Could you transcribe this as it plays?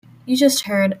You just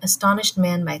heard Astonished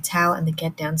Man by Tao and the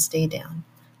Get Down, Stay Down.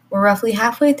 We're roughly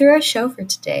halfway through our show for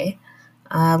today.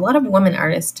 A lot of women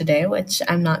artists today, which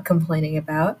I'm not complaining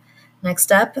about.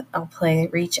 Next up, I'll play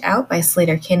Reach Out by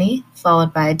Slater Kinney,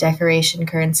 followed by Decoration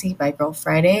Currency by Girl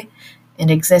Friday,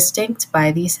 and Existing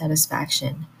by The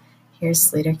Satisfaction. Here's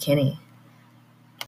Slater Kinney.